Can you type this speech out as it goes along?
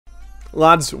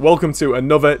Lads, welcome to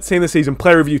another Team of the Season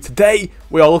player review. Today,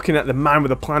 we are looking at the man with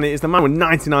the planet. It's the man with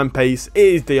 99 pace. It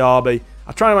is Diaby.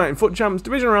 I tried him out in FUT champs,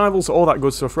 division rivals, all that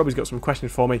good stuff. Robbie's got some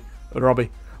questions for me.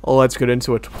 Robbie, let's get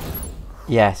into it.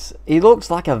 Yes, he looks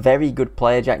like a very good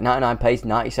player, Jack. 99 pace,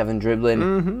 97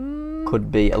 dribbling.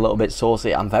 Could be a little bit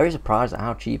saucy. I'm very surprised at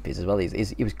how cheap he is as well. He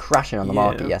was crashing on the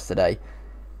market yesterday.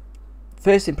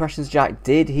 First impressions, Jack.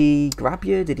 Did he grab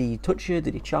you? Did he touch you?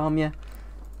 Did he charm you?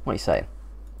 What are you saying?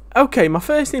 Okay, my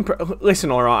first impression...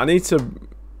 Listen, alright, I need to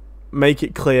make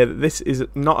it clear that this is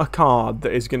not a card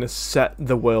that is going to set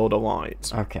the world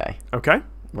alight. Okay. Okay?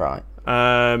 Right.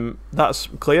 That's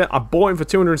clear. I bought him for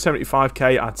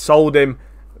 275k. I'd sold him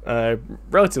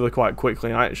relatively quite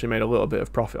quickly. I actually made a little bit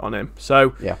of profit on him.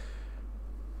 So, yeah,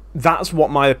 that's what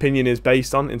my opinion is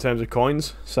based on in terms of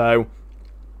coins. So,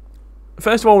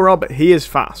 first of all, Rob, he is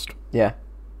fast. Yeah.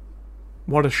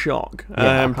 What a shock.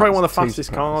 Yeah, probably one of the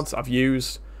fastest cards I've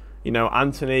used. You know,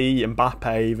 Anthony,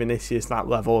 Mbappe, Vinicius, that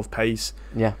level of pace.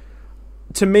 Yeah.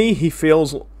 To me, he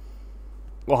feels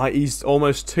like he's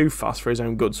almost too fast for his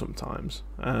own good sometimes.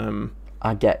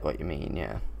 I get what you mean,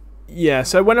 yeah. Yeah,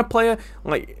 so when a player,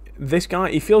 like this guy,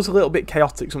 he feels a little bit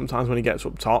chaotic sometimes when he gets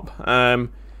up top.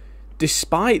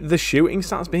 Despite the shooting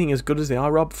stats being as good as they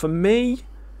are, Rob, for me,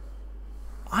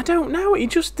 I don't know. He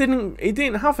just didn't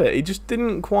have it. He just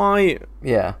didn't quite...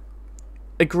 Yeah.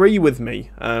 Agree with me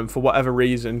for whatever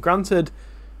reason. Granted,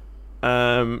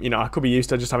 you know, I could be used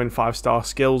to just having 5-star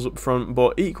skills up front,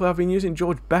 but equally I've been using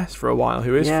George Best for a while,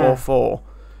 who is 4-4,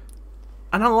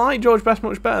 and I like George Best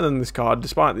much better than this card,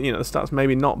 despite, you know, the stats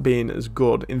maybe not being as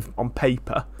good on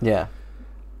paper. Yeah,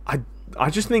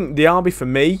 I just think Diaby, for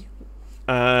me,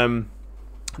 the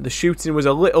shooting was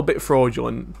a little bit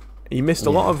fraudulent. He missed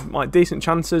a lot of like decent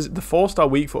chances. The 4-star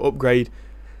weak foot upgrade,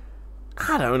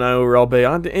 I don't know, Robbie.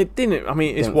 It didn't. I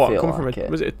mean, it's what come from a.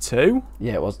 Was it a 2?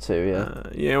 Yeah, it was 2. Yeah.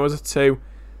 Yeah, it was a 2.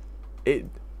 It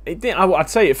didn't. I'd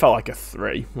say it felt like a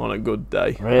 3 on a good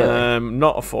day. Really?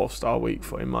 Not a 4-star weak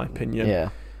foot in my opinion. Yeah.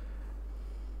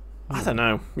 I don't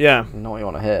know. Yeah. Not what you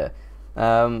want to hear.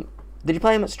 Did you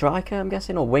play him at striker? I'm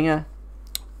guessing, or winger?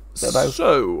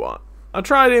 So I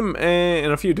tried him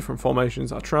in a few different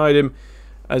formations. I tried him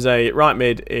as a right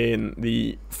mid in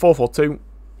the 4-4-2.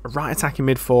 A right attacking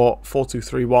mid for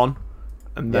 4-2-3-1,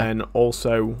 and then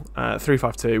also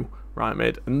 3-5-2 right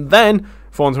mid, and then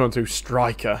 4-1-2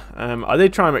 striker. I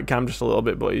did try him at cam just a little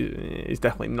bit, but he's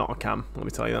definitely not a cam. Let me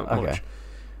tell you that much.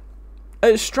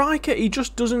 At striker, he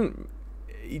just doesn't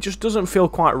feel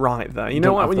quite right there. You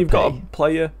know, like when you've got a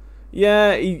player,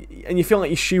 and you feel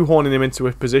like you're shoehorning him into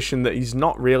a position that he's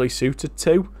not really suited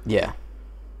to. Yeah.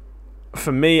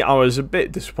 For me, I was a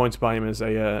bit disappointed by him as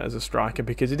a striker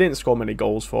because he didn't score many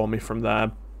goals for me from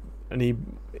there, and he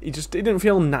didn't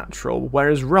feel natural.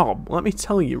 Whereas Rob, let me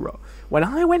tell you, Rob, when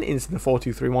I went into the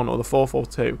 4-2-3-1 or the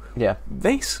 4-4-2,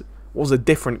 this was a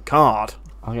different card.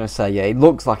 I was gonna say, yeah, he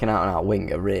looks like an out-and-out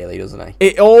winger, really, doesn't he?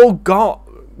 It all got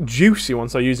juicy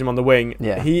once I used him on the wing.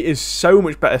 Yeah, he is so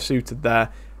much better suited there.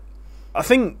 I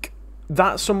think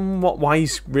that's somewhat why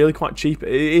he's really quite cheap.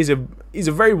 He's a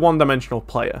very one-dimensional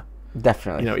player.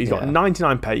 Definitely. You know, he's got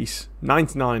 99 pace,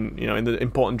 99, you know, in the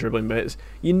important dribbling bits.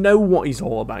 You know what he's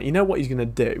all about. You know what he's going to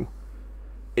do.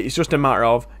 It's just a matter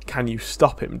of, can you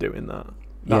stop him doing that?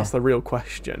 That's the real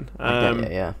question.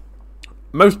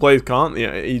 Most players can't. You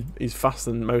know, he's faster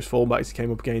than most fullbacks he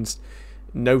came up against.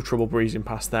 No trouble breezing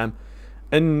past them.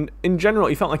 And in general,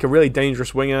 he felt like a really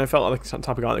dangerous winger. He felt like the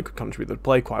type of guy that could contribute to the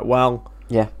play quite well.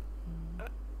 Yeah.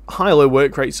 High-low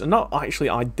work rates are not actually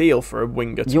ideal for a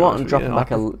winger. You want him dropping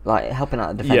back, like helping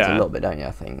out the defence a little bit, don't you?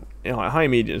 I think. Yeah, like high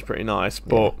medium is pretty nice,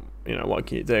 but you know what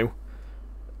can you do?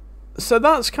 So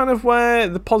that's kind of where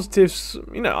the positives,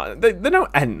 you know, they don't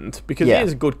end because it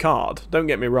is a good card. Don't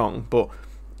get me wrong, but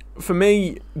for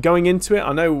me, going into it,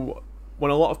 I know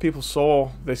when a lot of people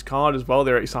saw this card as well,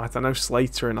 they were excited. I know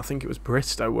Slater and I think it was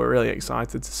Bristow were really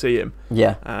excited to see him.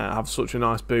 Have such a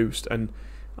nice boost, and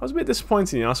I was a bit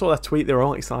disappointed. You know, I saw that tweet; they were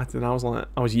all excited, and I was like,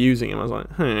 I was using him. I was like,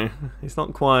 he's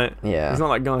not quite, he's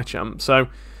not that guy champ. So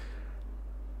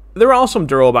there are some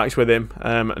drawbacks with him.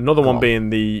 Another one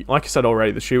being like I said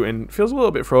already, the shooting feels a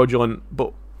little bit fraudulent,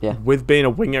 but with being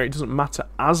a winger, it doesn't matter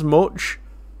as much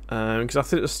because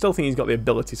I still think he's got the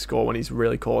ability to score when he's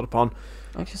really called upon.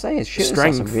 I should say his shooting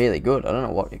stats are really good. I don't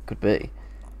know what it could be.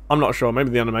 I'm not sure.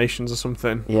 Maybe the animations or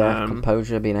something. Yeah,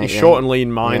 composure being 8. He's short and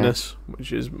lean minus,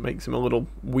 which makes him a little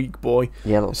weak boy.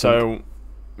 Yeah. So,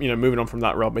 you know, moving on from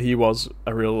that, Rob, he was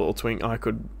a real little twink. I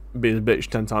could be his bitch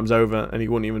 10 times over, and he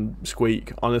wouldn't even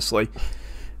squeak. Honestly,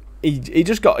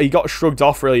 he got shrugged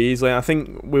off really easily. And I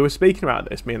think we were speaking about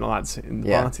this, me and the lads in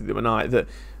the party the other night, that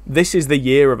this is the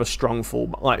year of a strong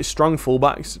fullback. Like, strong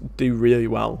fullbacks do really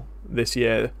well this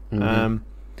year.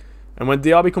 And when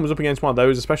Diaby comes up against one of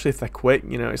those, especially if they're quick,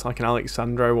 it's like an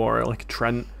Alexandro or like a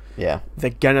Trent. Yeah, they're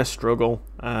gonna struggle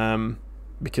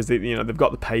because they've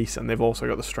got the pace and they've also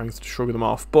got the strength to shrug them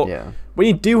off. But when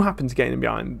you do happen to get him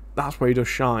behind, that's where he does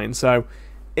shine. So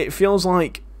it feels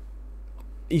like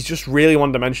he's just really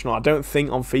one-dimensional. I don't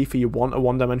think on FIFA you want a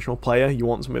one-dimensional player. You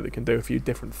want somebody that can do a few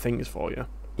different things for you.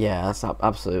 Yeah, that's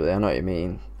absolutely. I know what you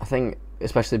mean. I think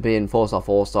especially being 4-star,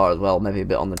 4-star as well, maybe a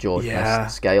bit on the George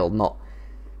Best scale, not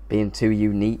being too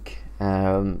unique.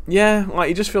 Like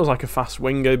he just feels like a fast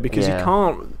winger because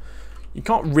you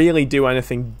can't really do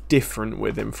anything different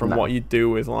with him from what you do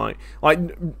with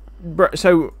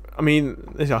so. I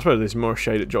mean, I suppose there's more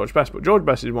shade at George Best, but George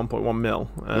Best is 1.1 mil.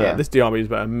 This Diaby is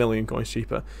about 1 million coins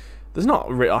cheaper. There's not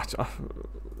really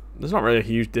a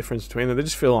huge difference between them. They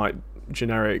just feel like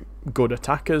generic good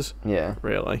attackers. Yeah,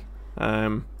 really.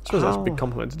 I suppose that's a big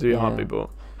compliment to Diaby, but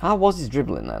how was his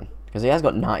dribbling then? Because he has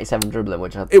got 97 dribbling,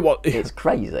 which it's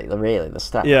crazy. Really, the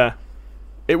stat. Yeah,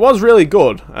 it was really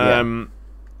good. It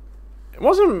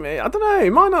wasn't. I don't know.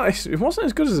 It might not. It wasn't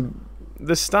as good as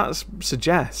the stats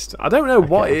suggest. I don't know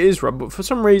what it is, Rob. But for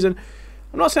some reason,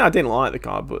 I'm not saying I didn't like the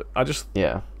card, but I just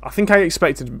I think I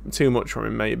expected too much from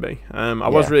him. Maybe. I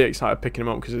was really excited picking him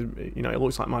up because it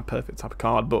looks like my perfect type of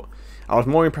card. But I was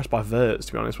more impressed by Verts,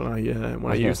 to be honest, when I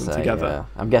used them together.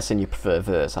 Yeah. I'm guessing you prefer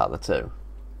Verts out of the two.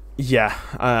 Yeah,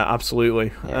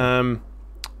 absolutely.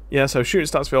 So shooting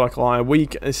stats feel like a liar.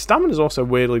 Weak. His stamina is also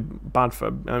weirdly bad for.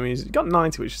 I mean, he's got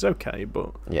 90, which is okay,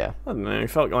 but I don't know. He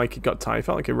felt like he got tired. He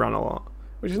felt like he ran a lot,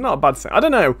 which is not a bad thing. I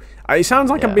don't know. It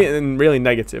sounds like I'm being really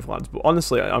negative, lads, but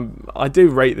honestly, I do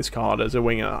rate this card as a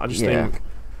winger. I just think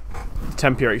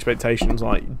temper your expectations.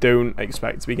 Like, don't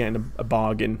expect to be getting a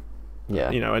bargain.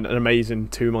 Yeah, an amazing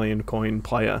 2 million coin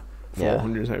player for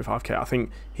 175k. I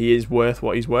think he is worth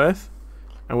what he's worth.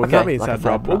 And with that being said,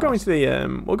 Rob, we'll go into the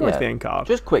end card.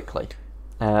 Just quickly,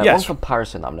 one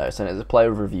comparison I'm noticing is a player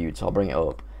we've reviewed, so I'll bring it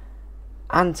up.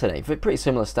 Anthony, pretty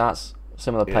similar stats,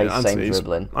 similar pace, same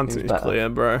dribbling. Anthony's clear,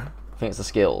 bro. I think it's the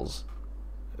skills.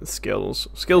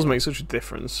 Skills make such a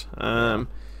difference.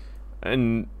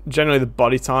 And generally the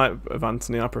body type of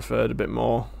Anthony I preferred a bit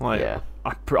more. I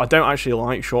don't actually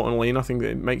like short and lean. I think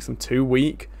it makes them too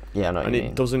weak. Yeah, I know what you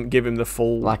mean. It doesn't give him the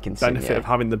full benefit of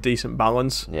having the decent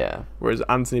balance. Yeah. Whereas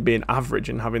Anthony being average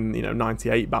and having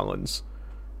 98 balance,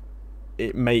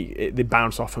 they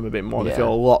bounce off him a bit more. They feel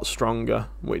a lot stronger.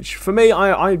 Which for me,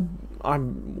 I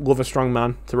love a strong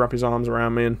man to wrap his arms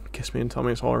around me and kiss me and tell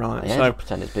me it's all right. Yeah, so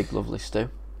pretend it's big, lovely Stu.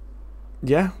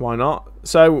 Yeah, why not?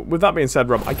 So with that being said,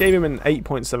 Rob, I gave him an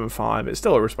 8.75. It's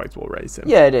still a respectable rating.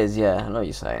 Yeah, it is. Yeah, I know what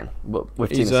you're saying. But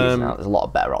with Team Season out, there's a lot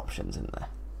of better options in there.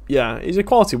 Yeah, he's a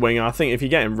quality winger. I think if you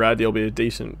get him red, he'll be a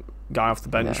decent guy off the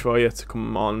bench for you to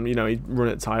come on. He'd run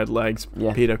at tired legs.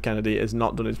 Peter Kennedy has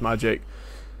not done his magic.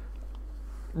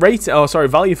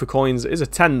 Value for coins is a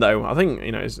 10 though. I think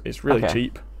it's really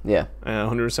cheap. Yeah,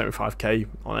 175k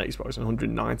on Xbox and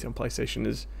 190 on PlayStation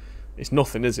it's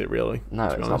nothing, is it really? No,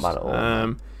 it's not bad at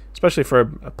all. Especially for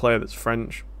a player that's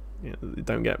French.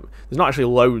 There's not actually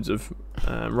loads of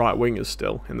right wingers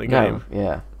still in the game.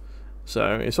 Yeah.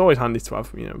 So it's always handy to have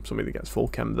somebody that gets full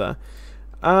chem there.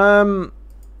 Chem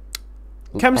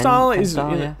style is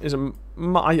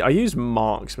I used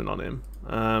marksman on him.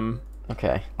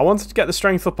 Okay. I wanted to get the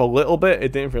strength up a little bit.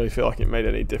 It didn't really feel like it made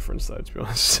any difference though, to be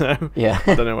honest. So I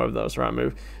don't know whether that was the right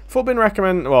move. Footbin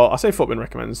recommend. Well, I say Footbin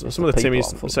recommends. Some of the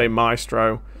Timmies say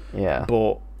Maestro. Yeah.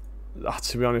 But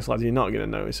to be honest, lads, you're not going to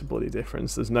notice a bloody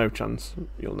difference. There's no chance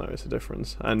you'll notice a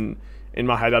difference. And in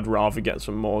my head, I'd rather get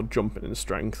some more jumping and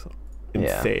strength. In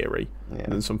theory,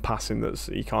 than some passing that's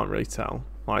you can't really tell.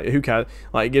 Like, who cares?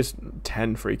 Like, it gives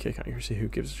 10 free kick accuracy. Who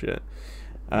gives a shit?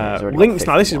 Links.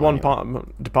 Now, this is one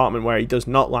department where he does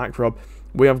not lack, Rob.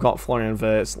 We have got Florian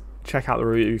Wirtz. Check out the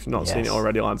review if you've not seen it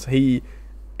already, lads. He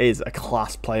is a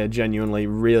class player. Genuinely,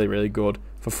 really, really good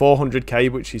for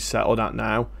 400k, which he's settled at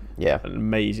now. Yeah, an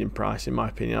amazing price in my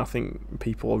opinion. I think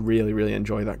people will really, really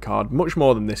enjoy that card much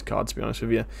more than this card. To be honest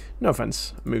with you, no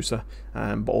offense, Moussa,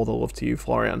 but all the love to you,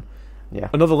 Florian. Yeah.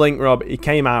 Another link, Rob. He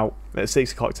came out at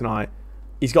 6 o'clock tonight.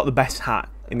 He's got the best hat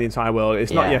in the entire world.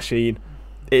 It's not Yashin.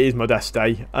 It is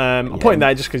Modeste. I'm putting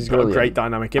there just because he's got a great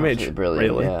dynamic image. Absolutely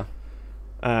brilliant, really. Yeah.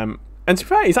 And to be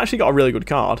fair, he's actually got a really good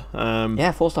card.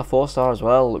 4-star, 4-star as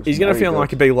well. He's going to feel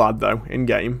like a big lad though in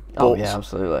game. Oh yeah,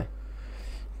 absolutely.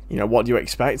 What do you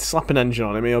expect? Slap an engine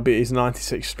on him. He's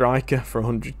 96 striker for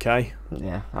 100k.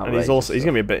 Yeah, and he's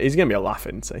going to be a laugh,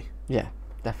 isn't he? Yeah.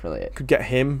 Definitely. Could get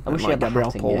him. I wish he like had the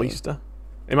Gabriel hatting game. Paulista.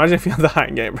 Imagine if he had the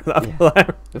hatting game for that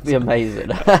player. It'd be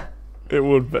amazing. It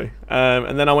would be.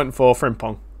 And then I went for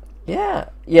Frimpong. Yeah.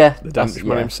 The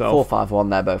Danishman himself. 4-5-1,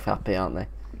 they're both happy, aren't they?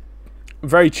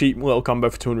 Very cheap little combo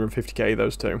for 250k,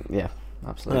 those two. Yeah,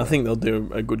 absolutely. And I think they'll do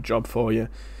a good job for you.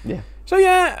 Yeah. So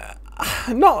yeah,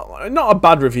 not a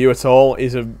bad review at all.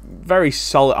 He's a very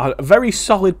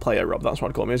solid player, Rob. That's what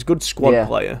I'd call him. He's a good squad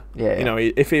player. Yeah. You know,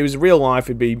 if it was real life,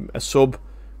 he'd be a sub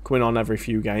coming on every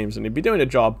few games, and he'd be doing a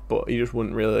job, but he just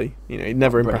wouldn't really. You know, he'd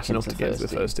never impress enough to get into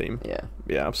the first team. Yeah.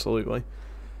 Yeah, absolutely.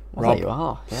 Well, Rob, there you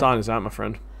are. Yeah. sign us out, my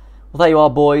friend. Well, there you are,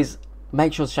 boys.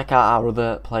 Make sure to check out our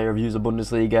other player reviews of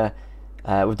Bundesliga.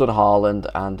 We've done Haaland,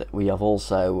 and we have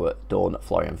also done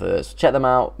Florian Wirtz. Check them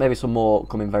out. Maybe some more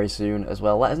coming very soon as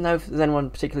well. Let us know if there's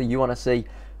anyone particularly you want to see.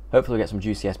 Hopefully we'll get some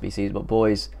juicy SBCs. But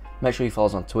boys, make sure you follow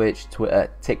us on Twitch, Twitter,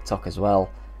 TikTok as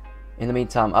well. In the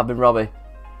meantime, I've been Robbie.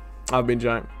 I've been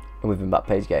Jack. And we've been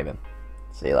Backpage Gaming.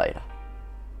 See you later.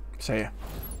 See ya.